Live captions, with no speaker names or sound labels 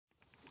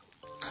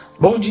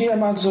Bom dia,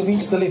 amados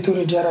ouvintes da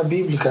leitura diária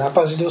bíblica, a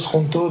paz de Deus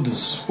com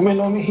todos. O meu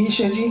nome é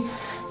Richard,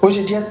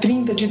 hoje é dia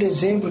 30 de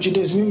dezembro de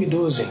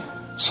 2012.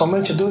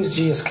 Somente 2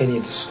 dias,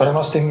 queridos, para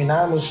nós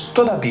terminarmos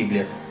toda a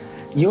Bíblia.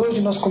 E hoje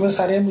nós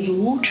começaremos o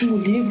último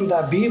livro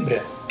da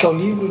Bíblia, que é o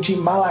livro de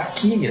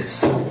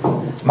Malaquias.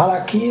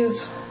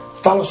 Malaquias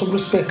fala sobre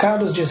os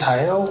pecados de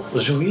Israel,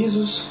 os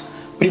juízos,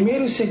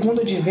 primeiro e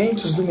segundo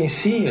adventos do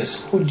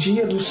Messias, o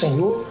dia do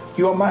Senhor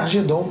e o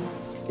Armagedon.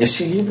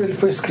 Este livro ele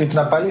foi escrito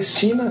na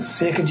Palestina,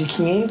 cerca de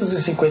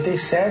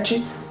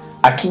 557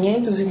 a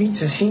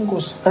 525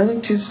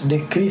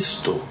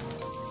 a.C.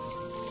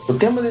 O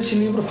tema deste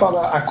livro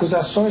fala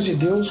acusações de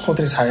Deus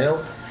contra Israel,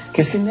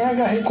 que se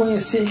nega a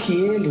reconhecer que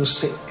ele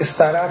os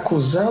estará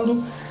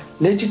acusando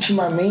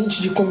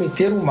legitimamente de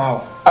cometer o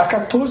mal. Há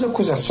 14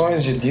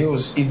 acusações de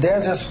Deus e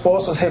 10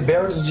 respostas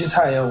rebeldes de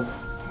Israel.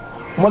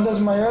 Uma das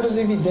maiores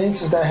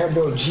evidências da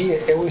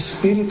rebeldia é o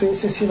espírito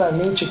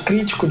excessivamente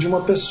crítico de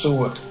uma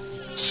pessoa,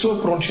 sua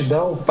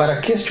prontidão para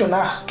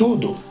questionar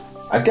tudo,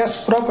 até as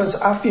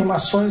próprias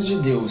afirmações de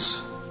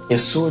Deus, e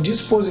sua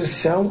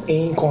disposição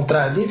em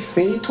encontrar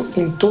defeito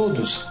em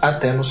todos,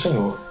 até no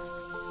Senhor.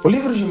 O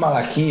livro de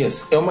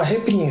Malaquias é uma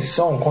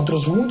repreensão contra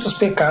os muitos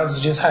pecados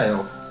de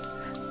Israel.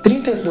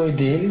 32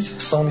 deles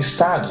são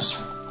listados.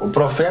 O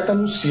profeta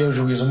anuncia o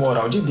juízo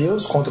moral de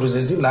Deus contra os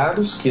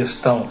exilados que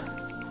estão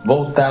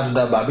voltados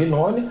da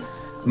Babilônia,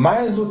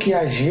 mais do que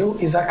Ageu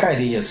e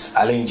Zacarias.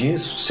 Além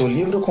disso, seu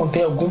livro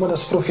contém algumas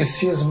das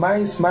profecias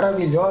mais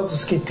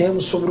maravilhosas que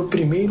temos sobre o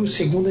primeiro e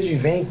segundo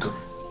advento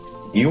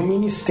e o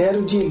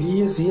ministério de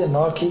Elias e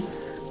Enoque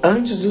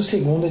antes do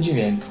segundo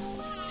advento.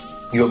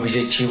 E o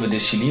objetivo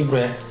deste livro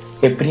é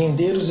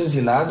repreender os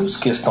exilados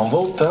que estão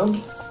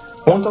voltando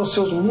quanto aos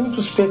seus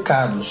muitos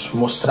pecados,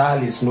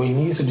 mostrar-lhes no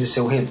início de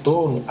seu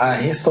retorno a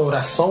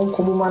restauração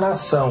como uma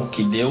nação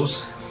que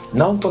Deus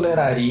não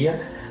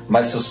toleraria,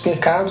 mas seus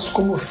pecados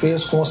como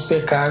fez com os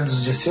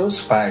pecados de seus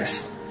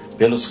pais,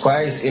 pelos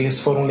quais eles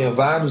foram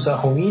levados à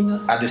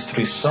ruína, à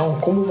destruição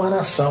como uma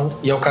nação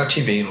e ao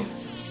cativeiro,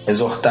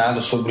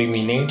 exortados sobre o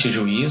iminente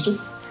juízo,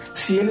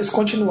 se eles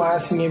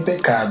continuassem em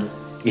pecado,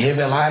 e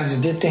revelar-lhes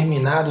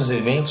determinados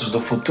eventos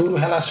do futuro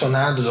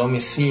relacionados ao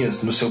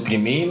Messias no seu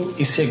primeiro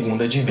e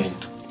segundo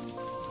advento.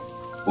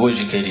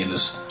 Hoje,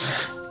 queridos,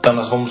 então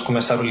nós vamos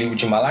começar o livro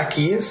de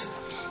Malaquias,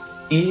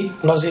 e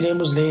nós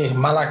iremos ler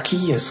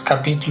Malaquias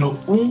capítulo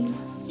 1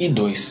 e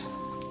 2.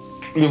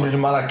 O livro de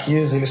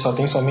Malaquias ele só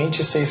tem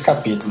somente 6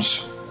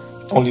 capítulos.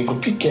 É um livro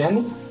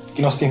pequeno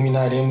que nós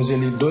terminaremos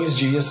ele em 2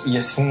 dias e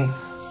assim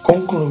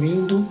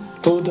concluindo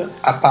toda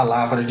a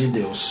palavra de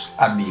Deus,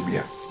 a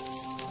Bíblia.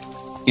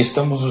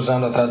 Estamos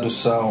usando a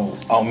tradução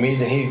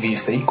Almeida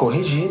Revista e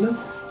Corrigida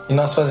e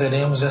nós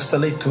fazeremos esta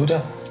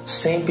leitura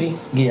sempre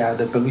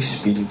guiada pelo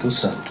Espírito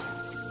Santo.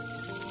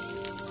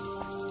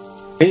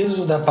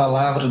 Peso da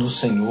palavra do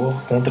Senhor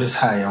contra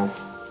Israel,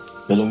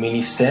 pelo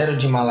ministério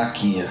de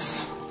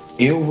Malaquias.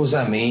 Eu vos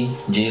amei,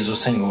 diz o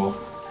Senhor,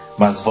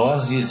 mas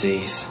vós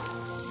dizeis,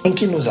 em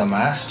que nos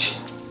amaste?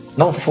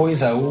 Não foi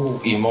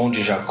Esaú, irmão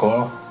de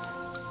Jacó?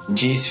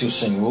 Disse o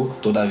Senhor,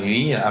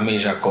 todavia amei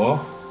Jacó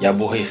e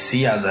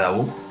aborreci a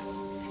Esaú.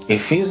 E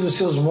fiz dos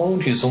seus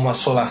montes uma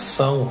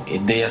assolação e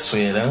dei a sua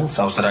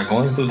herança aos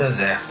dragões do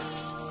deserto.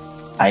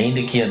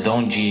 Ainda que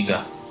Edom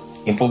diga,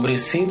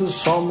 empobrecidos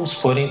somos,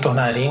 porém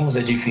tornaremos a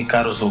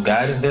edificar os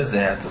lugares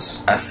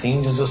desertos. Assim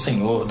diz o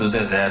Senhor dos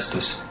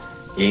Exércitos.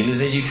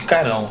 Eles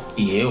edificarão,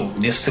 e eu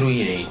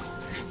destruirei.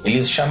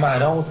 Eles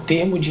chamarão o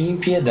termo de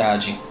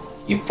impiedade,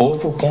 e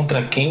povo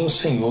contra quem o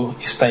Senhor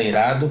está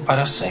irado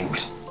para sempre.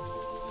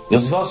 E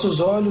os vossos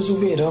olhos o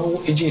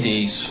verão e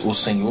direis, o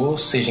Senhor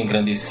seja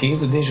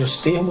engrandecido desde os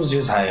termos de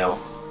Israel.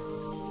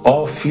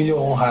 Ó filho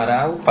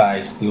honrará o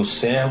pai, e o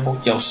servo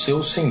e ao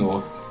seu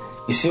senhor.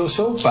 E se eu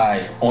sou o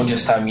pai, onde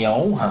está a minha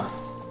honra?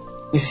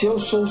 E se eu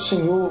sou o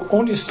Senhor,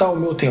 onde está o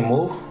meu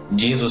temor?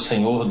 Diz o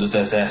Senhor dos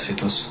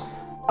Exércitos.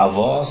 A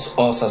vós,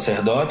 ó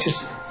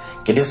sacerdotes,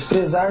 que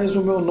desprezais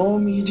o meu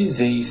nome e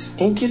dizeis,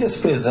 em que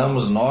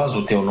desprezamos nós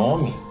o teu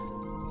nome?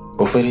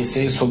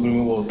 Ofereceis sobre o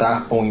meu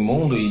altar pão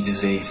imundo e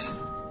dizeis,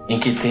 em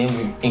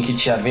que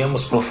te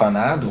havemos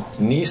profanado?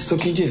 Nisto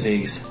que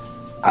dizeis,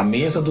 a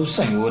mesa do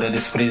Senhor é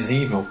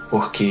desprezível,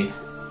 porque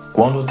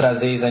quando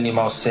trazeis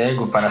animal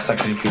cego para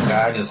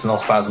sacrificares, não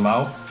faz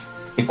mal?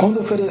 E quando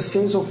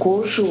ofereceis o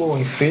coxo ou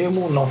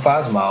enfermo, não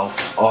faz mal?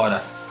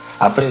 Ora,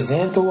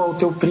 apresenta-o ao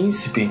teu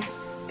príncipe.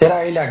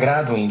 Terá ele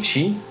agrado em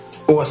ti?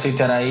 Ou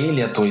aceitará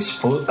ele a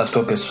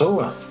tua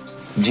pessoa?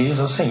 Diz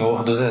o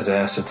Senhor dos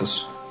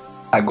Exércitos.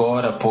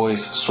 Agora,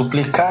 pois,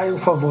 suplicai o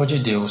favor de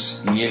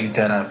Deus, e ele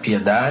terá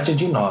piedade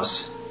de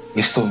nós.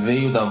 Isto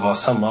veio da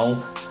vossa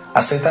mão.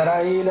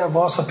 Aceitará ele a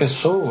vossa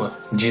pessoa?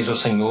 Diz o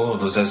Senhor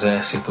dos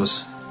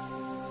Exércitos.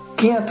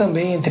 Quem há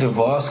também entre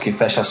vós que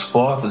fecha as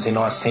portas e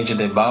não acende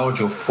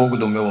debalde o fogo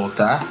do meu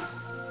altar?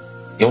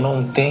 Eu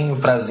não tenho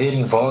prazer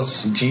em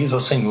vós, diz o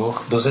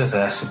Senhor dos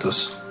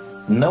Exércitos.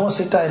 Não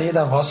aceitarei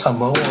da vossa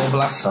mão a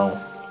oblação,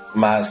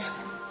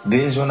 mas,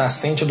 desde o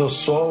nascente do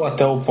sol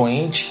até o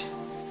poente,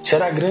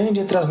 será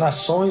grande entre as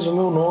nações o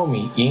meu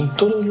nome, e em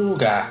todo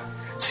lugar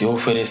se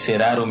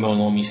oferecerá o meu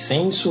nome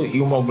incenso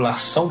e uma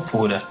oblação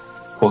pura,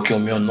 porque o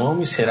meu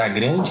nome será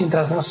grande entre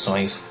as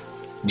nações,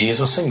 diz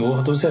o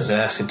Senhor dos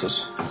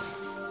Exércitos.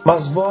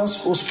 Mas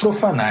vós os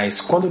profanais,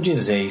 quando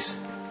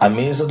dizeis, a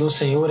mesa do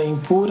Senhor é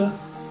impura,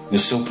 e o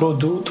seu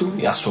produto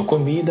e a sua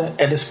comida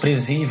é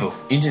desprezível,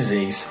 e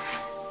dizeis,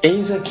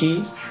 eis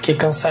aqui que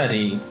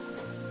cansarei,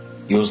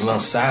 e os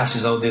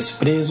lançastes ao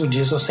desprezo,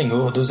 diz o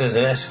Senhor dos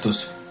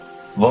Exércitos.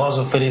 Vós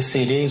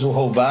oferecereis o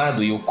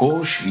roubado e o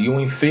coxo e o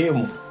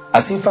enfermo,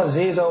 assim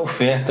fazeis a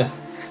oferta,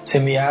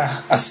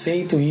 semear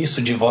aceito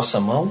isto de vossa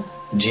mão,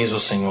 diz o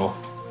Senhor.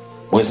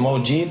 Pois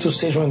maldito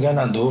seja o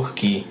enganador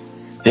que,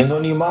 tendo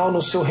animal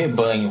no seu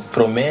rebanho,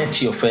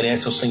 promete e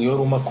oferece ao Senhor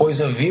uma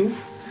coisa vil,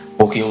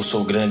 porque eu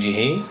sou grande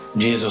rei,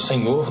 diz o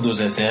Senhor dos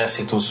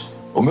Exércitos.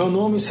 O meu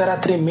nome será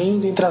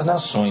tremendo entre as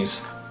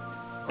nações.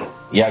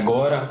 E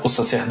agora, os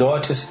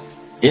sacerdotes,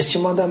 este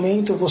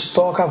mandamento vos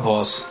toca a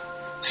vós.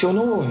 Se o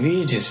não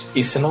ouvides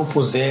e se não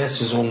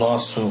pusestes o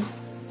nosso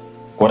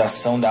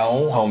coração da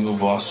honra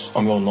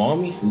ao meu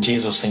nome,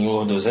 diz o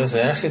Senhor dos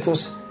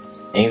Exércitos,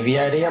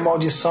 enviarei a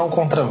maldição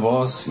contra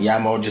vós e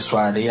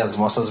amaldiçoarei as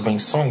vossas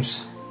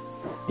bênçãos.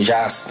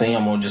 Já as tenho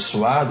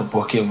amaldiçoado,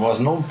 porque vós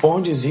não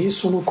pondes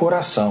isso no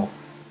coração.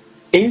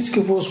 Eis que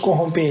vos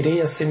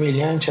corromperei a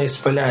semelhante a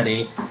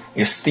espalharei,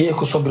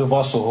 esterco sobre o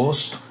vosso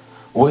rosto,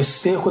 o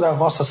esterco das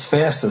vossas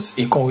festas,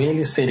 e com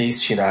ele sereis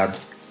tirado.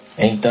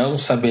 Então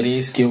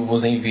sabereis que eu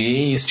vos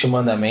enviei este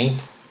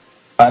mandamento,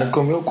 para que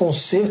o meu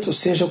concerto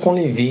seja com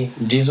Levi,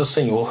 diz o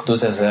Senhor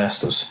dos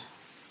Exércitos.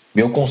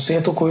 Meu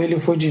concerto com ele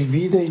foi de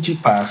vida e de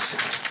paz,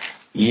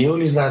 e eu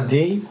lhes a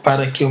dei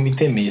para que eu me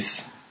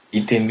temesse. E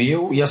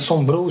temeu e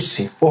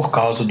assombrou-se por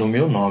causa do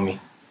meu nome.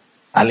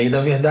 A lei da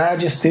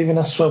verdade esteve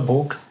na sua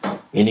boca,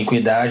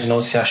 iniquidade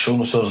não se achou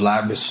nos seus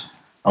lábios.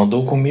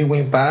 Andou comigo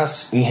em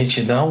paz, em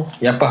retidão,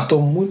 e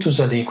apartou muitos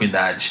da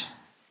iniquidade.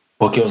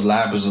 Porque os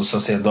lábios do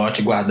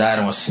sacerdote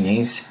guardaram a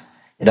ciência,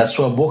 e da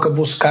sua boca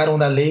buscaram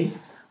da lei,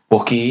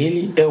 porque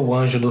ele é o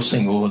anjo do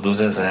Senhor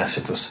dos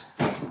Exércitos.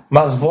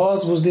 Mas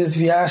vós vos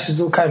desviastes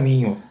do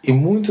caminho, e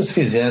muitos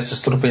fizestes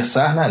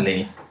tropeçar na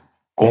lei.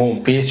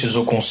 Corrompestes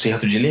o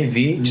concerto de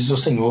Levi, diz o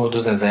Senhor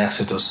dos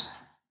Exércitos.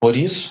 Por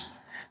isso,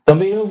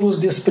 também eu vos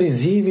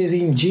desprezíveis e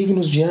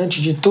indignos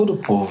diante de todo o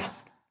povo,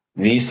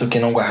 visto que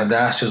não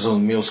guardastes os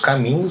meus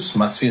caminhos,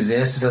 mas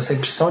fizestes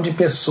acepção de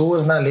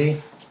pessoas na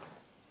lei.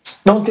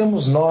 Não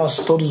temos nós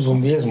todos o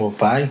mesmo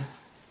Pai?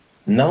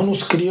 Não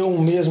nos criou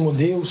o mesmo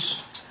Deus?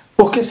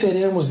 Por que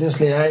seremos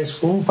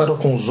desleais um para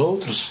com os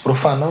outros,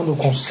 profanando o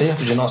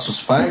concerto de nossos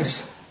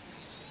pais?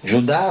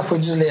 Judá foi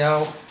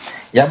desleal,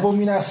 e a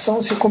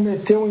abominação se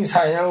cometeu em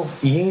Israel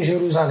e em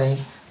Jerusalém.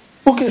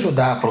 Porque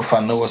Judá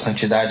profanou a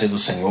santidade do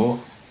Senhor,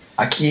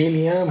 a que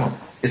ele ama,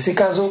 e se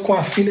casou com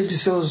a filha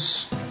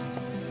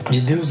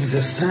de deuses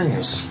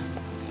estranhos.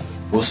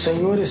 O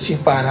Senhor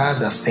extirpará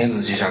das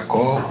tendas de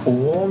Jacó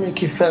o homem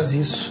que faz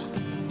isso,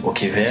 o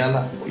que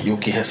vela e o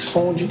que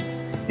responde,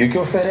 e o que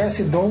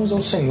oferece dons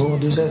ao Senhor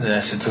dos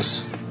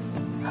Exércitos.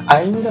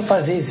 Ainda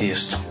fazeis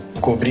isto,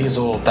 cobris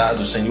o altar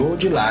do Senhor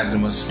de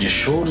lágrimas, de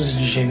choros e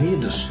de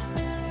gemidos,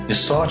 de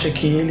sorte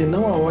que ele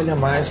não a olha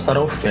mais para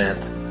a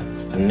oferta,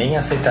 nem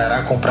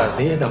aceitará com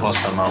prazer da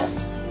vossa mão.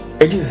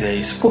 E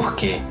dizeis, por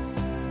quê?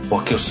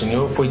 Porque o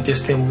Senhor foi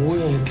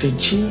testemunha entre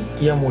ti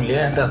e a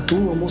mulher da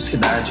tua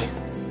mocidade,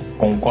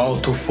 com o qual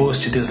tu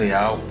foste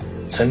desleal,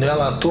 sendo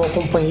ela a tua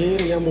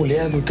companheira e a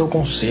mulher do teu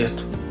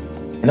concerto.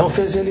 E não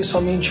fez ele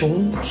somente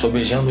um,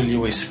 sobejando-lhe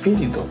o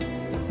espírito?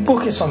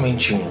 Por que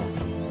somente um?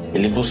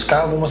 Ele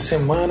buscava uma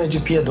semana de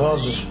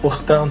piedosos,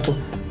 portanto,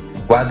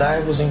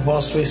 guardai-vos em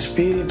vosso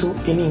espírito,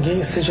 e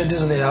ninguém seja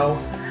desleal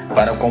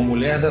para com a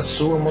mulher da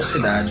sua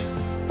mocidade.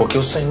 Porque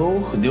o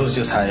Senhor, Deus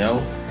de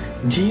Israel,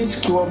 diz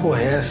que o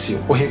aborrece,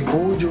 o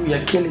repúdio e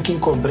aquele que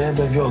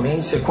encobreda a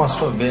violência com a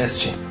sua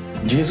veste,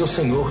 diz o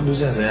Senhor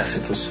dos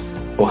Exércitos.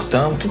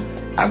 Portanto,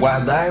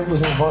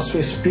 aguardai-vos em vosso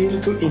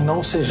espírito e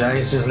não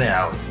sejais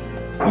desleal.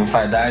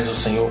 Enfadais o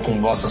Senhor com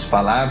vossas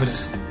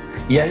palavras,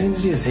 e ainda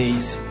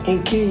dizeis, em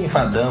que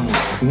enfadamos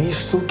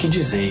nisto que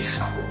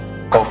dizeis?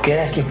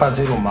 Qualquer que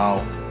fazer o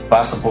mal,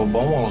 passa por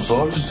bom aos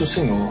olhos do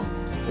Senhor,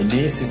 e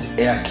desses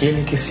é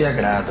aquele que se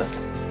agrada.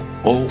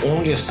 Ou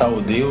onde está o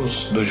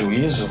Deus do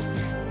juízo?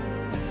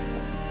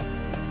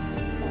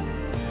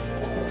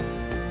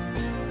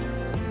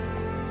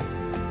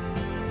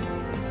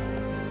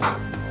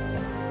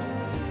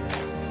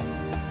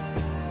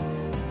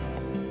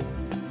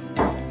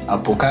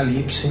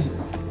 Apocalipse,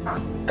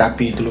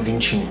 capítulo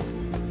 21.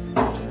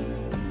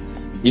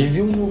 E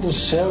vi um novo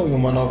céu e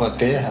uma nova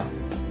terra,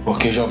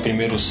 porque já o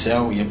primeiro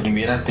céu e a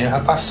primeira terra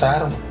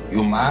passaram, e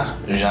o mar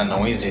já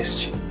não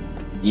existe.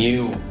 E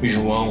eu,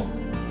 João,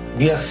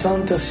 vi a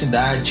santa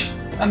cidade,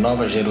 a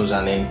nova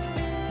Jerusalém,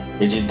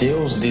 que de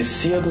Deus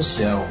descia do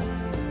céu,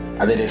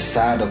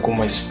 adereçada como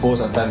uma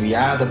esposa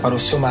ataviada para o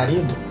seu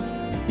marido.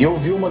 E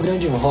ouvi uma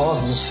grande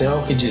voz do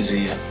céu que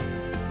dizia: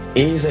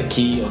 Eis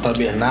aqui o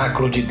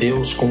tabernáculo de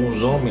Deus com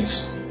os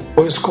homens,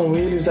 pois com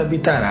eles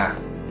habitará,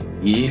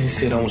 e eles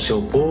serão o seu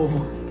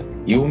povo,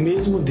 E o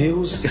mesmo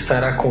Deus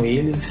estará com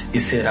eles e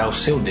será o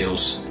seu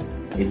Deus.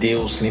 E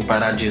Deus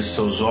limpará de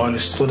seus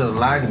olhos todas as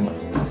lágrimas,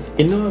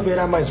 e não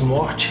haverá mais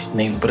morte,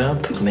 nem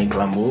pranto, nem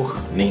clamor,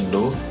 nem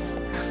dor,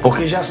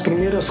 porque já as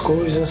primeiras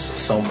coisas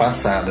são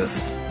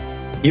passadas.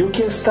 E o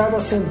que estava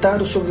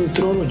sentado sobre o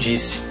trono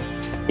disse: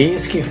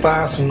 Eis que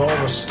faço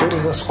novas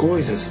todas as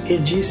coisas, e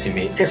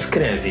disse-me: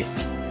 Escreve,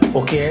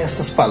 porque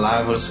estas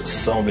palavras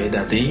são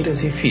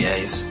verdadeiras e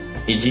fiéis.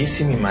 E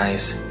disse-me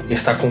mais: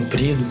 Está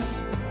cumprido.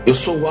 Eu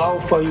sou o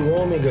Alfa e o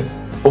Ômega,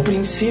 o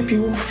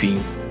princípio e o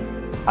fim.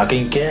 A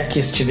quem quer que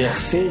estiver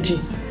sede,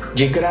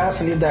 de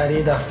graça lhe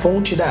darei da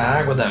fonte da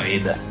água da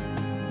vida.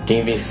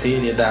 Quem vencer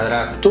lhe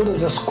dará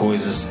todas as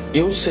coisas.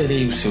 Eu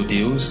serei o seu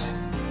Deus,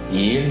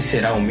 e ele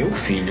será o meu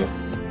filho.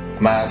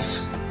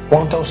 Mas,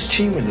 quanto aos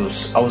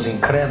tímidos, aos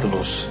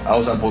incrédulos,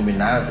 aos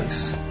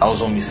abomináveis,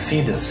 aos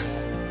homicidas,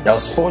 e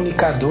aos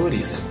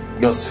fornicadores,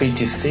 e aos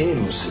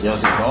feiticeiros, e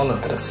aos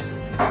idólatras,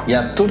 e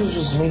a todos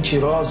os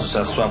mentirosos,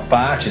 a sua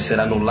parte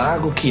será no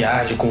lago que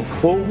arde com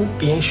fogo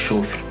e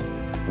enxofre,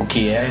 o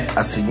que é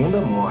a segunda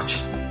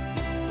morte.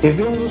 E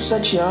veio um dos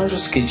 7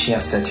 anjos que tinha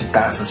 7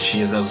 taças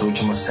cheias das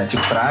últimas 7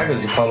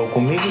 pragas e falou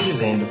comigo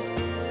dizendo: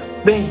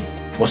 Bem,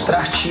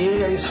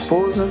 mostrar-te-ei a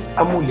esposa,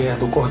 a mulher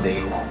do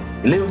Cordeiro.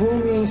 E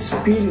levou-me em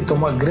espírito a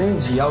uma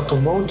grande e alto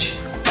monte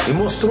e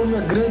mostrou-me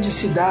a grande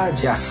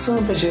cidade, a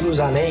santa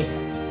Jerusalém,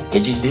 que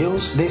de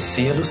Deus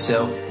descia do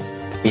céu.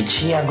 E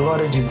tinha a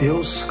glória de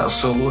Deus, a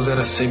sua luz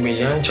era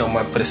semelhante a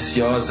uma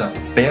preciosa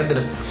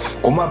pedra,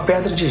 como a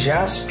pedra de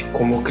jaspe,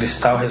 como o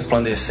cristal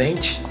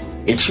resplandecente,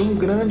 e tinha um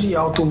grande e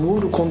alto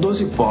muro com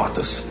 12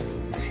 portas.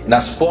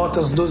 Nas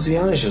portas 12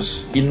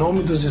 anjos, e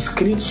nome dos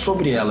escritos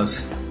sobre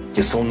elas,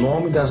 que são o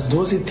nome das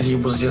 12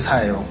 tribos de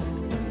Israel.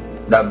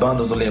 Da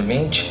banda do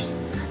levante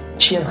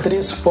tinha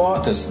 3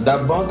 portas, da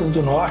banda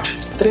do norte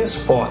 3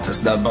 portas,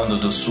 da banda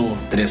do sul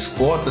 3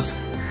 portas,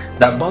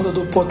 da banda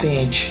do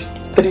potente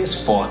 3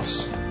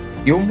 portas.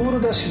 E o muro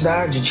da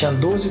cidade tinha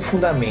 12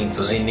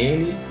 fundamentos, e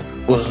nele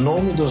os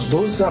nomes dos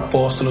 12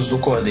 apóstolos do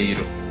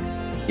Cordeiro.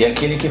 E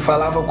aquele que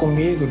falava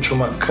comigo tinha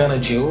uma cana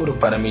de ouro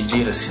para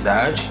medir a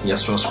cidade, e as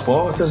suas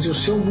portas e o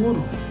seu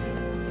muro.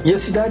 E a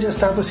cidade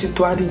estava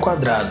situada em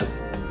quadrado,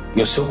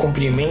 e o seu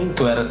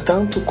comprimento era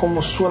tanto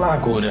como sua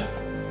largura.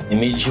 E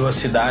mediu a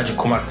cidade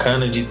com uma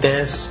cana de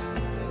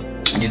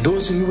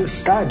 12 mil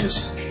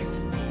estádios,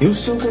 e o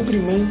seu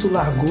comprimento,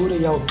 largura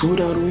e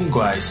altura eram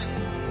iguais.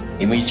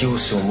 E mediu o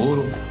seu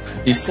muro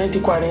de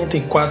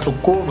 144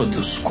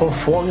 côvados,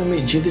 conforme a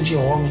medida de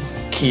homem,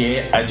 que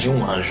é a de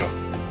um anjo.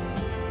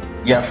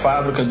 E a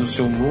fábrica do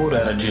seu muro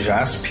era de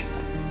jaspe,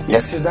 e a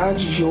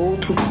cidade de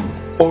outro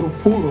ouro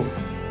puro,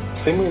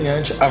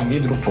 semelhante a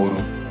vidro puro.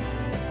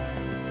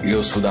 E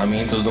os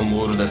fundamentos do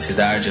muro da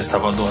cidade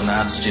estavam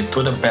adornados de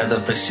toda pedra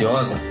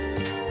preciosa.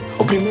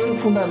 O primeiro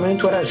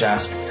fundamento era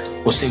jaspe,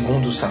 o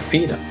segundo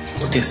safira,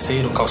 o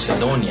terceiro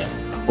calcedônia,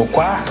 o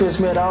quarto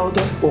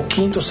esmeralda, o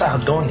quinto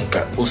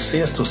sardônica, o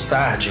sexto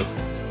sárdio,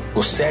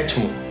 o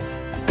sétimo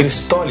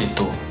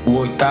cristólito, o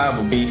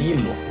oitavo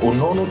berilo, o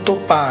nono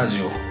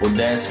topázio, o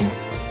 10º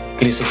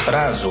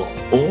crisopraso,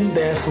 o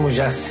 11º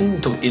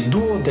jacinto e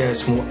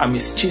 12º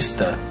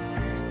ametista.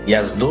 E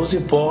as 12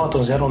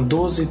 portas eram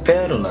 12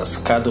 pérolas,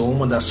 cada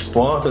uma das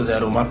portas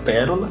era uma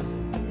pérola,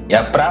 e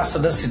a praça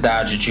da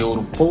cidade de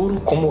ouro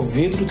puro como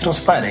vidro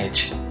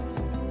transparente.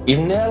 E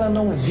nela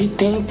não vi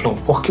templo,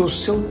 porque o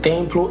seu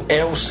templo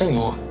é o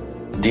Senhor,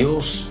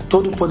 Deus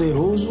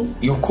Todo-Poderoso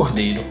e o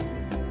Cordeiro.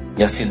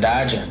 E a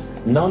cidade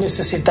não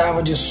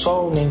necessitava de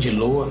sol nem de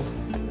lua,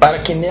 para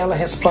que nela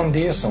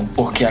resplandeçam,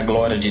 porque a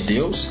glória de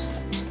Deus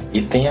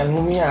e tem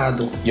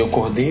iluminado, e o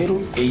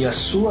Cordeiro e a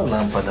sua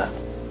lâmpada.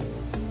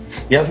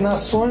 E as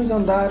nações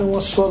andaram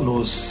a sua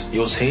luz, e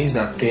os reis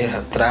da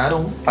terra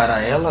traram para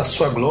ela a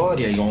sua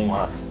glória e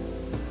honra.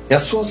 E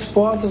as suas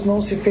portas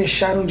não se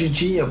fecharam de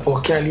dia,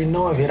 porque ali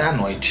não haverá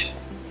noite.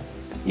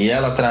 E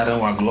ela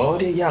trarão a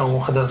glória e a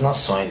honra das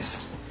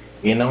nações.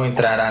 E não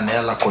entrará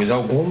nela coisa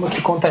alguma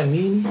que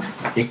contamine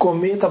e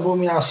cometa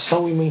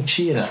abominação e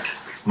mentira,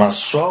 mas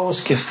só os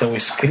que estão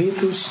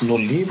escritos no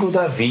livro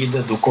da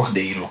vida do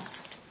Cordeiro.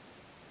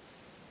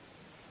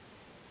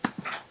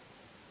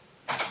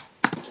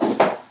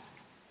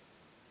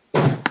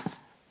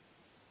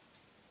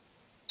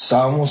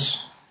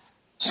 Salmos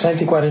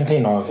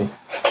 149.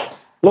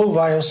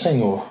 Louvai ao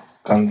Senhor,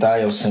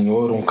 cantai ao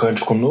Senhor um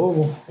cântico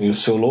novo e o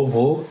seu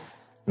louvor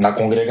na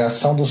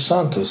congregação dos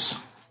santos.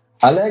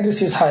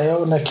 Alegre-se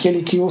Israel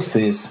naquele que o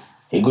fez,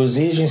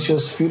 regozijem-se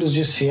os filhos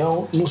de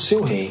Sião no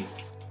seu rei.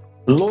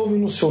 Louve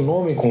no seu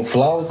nome com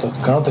flauta,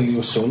 canta-lhe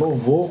o seu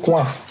louvor com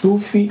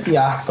artufe e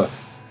harpa.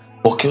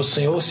 Porque o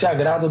Senhor se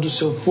agrada do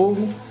seu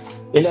povo,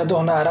 ele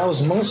adornará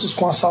os mansos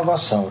com a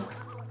salvação.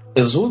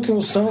 Exultem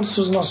os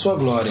santos na sua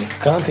glória,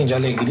 cantem de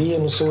alegria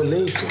no seu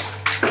leito.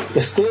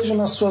 Estejam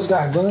nas suas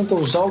gargantas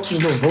os altos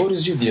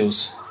louvores de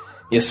Deus,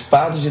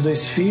 espada de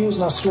 2 fios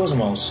nas suas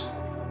mãos,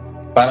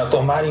 para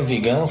tomarem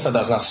vingança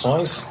das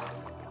nações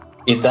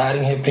e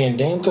darem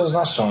repreendente às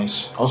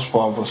nações, aos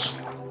povos.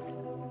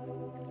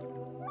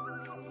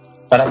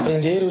 para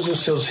prender os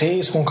seus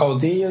reis com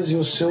caldeias e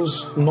os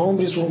seus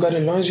nomes com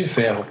grilhões de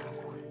ferro,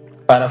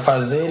 para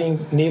fazerem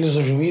neles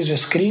o juízo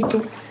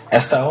escrito.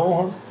 Esta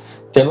honra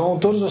terão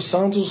todos os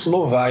santos,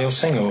 louvai ao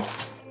Senhor.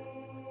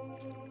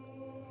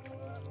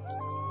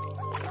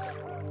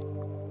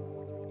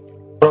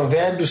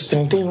 Provérbios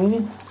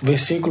 31,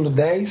 versículo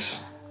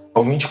 10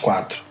 ao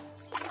 24.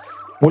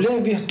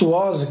 Mulher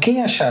virtuosa,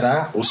 quem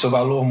achará? O seu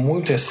valor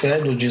muito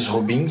excede o de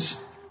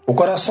rubins. O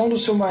coração do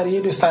seu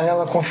marido está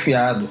nela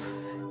confiado,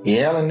 e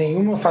ela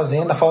nenhuma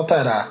fazenda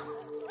faltará.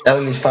 Ela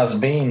lhe faz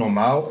bem e no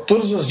mal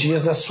todos os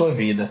dias da sua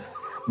vida.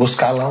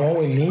 Busca lã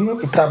e linho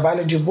e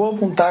trabalha de boa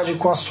vontade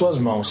com as suas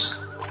mãos.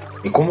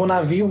 E como o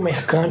navio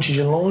mercante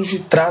de longe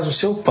traz o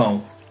seu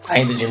pão,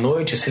 ainda de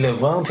noite se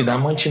levanta e dá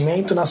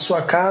mantimento na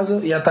sua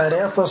casa e a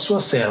tarefa às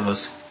suas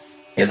servas.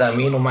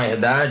 Examina uma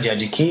herdade e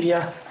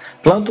adquire-a,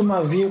 planta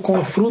uma via com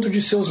o fruto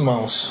de seus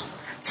mãos.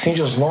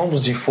 Cinge os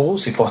lombos de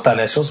força e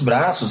fortalece os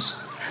braços.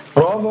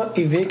 Prova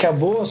e vê que é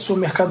boa a sua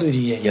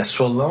mercadoria e a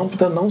sua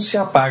lâmpada não se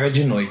apaga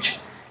de noite.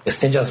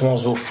 Estende as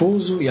mãos do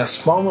fuso e as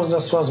palmas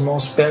das suas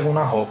mãos pegam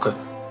na roca.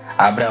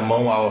 Abre a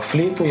mão ao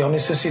aflito e ao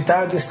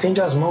necessitado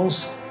estende as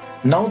mãos.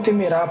 Não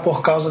temerá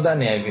por causa da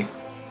neve,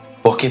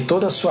 porque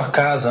toda a sua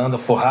casa anda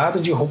forrada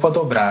de roupa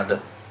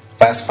dobrada.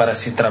 Faz para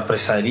si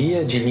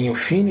tapeçaria de linho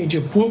fino e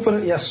de púrpura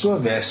e a sua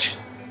veste.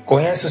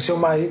 Conhece o seu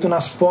marido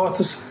nas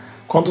portas,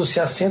 quando se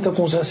assenta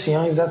com os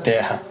anciãos da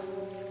terra.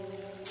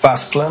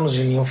 Faz planos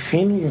de linho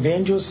fino e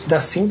vende-os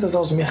das cintas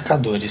aos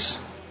mercadores.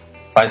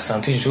 Pai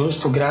santo e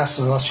justo,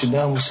 graças nós te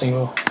damos,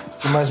 Senhor,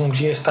 por mais um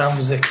dia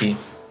estarmos aqui.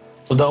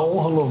 Toda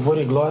honra, louvor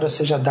e glória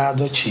seja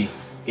dado a ti.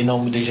 Em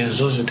nome de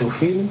Jesus, o teu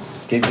Filho,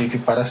 que vive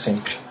para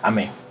sempre.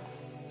 Amém.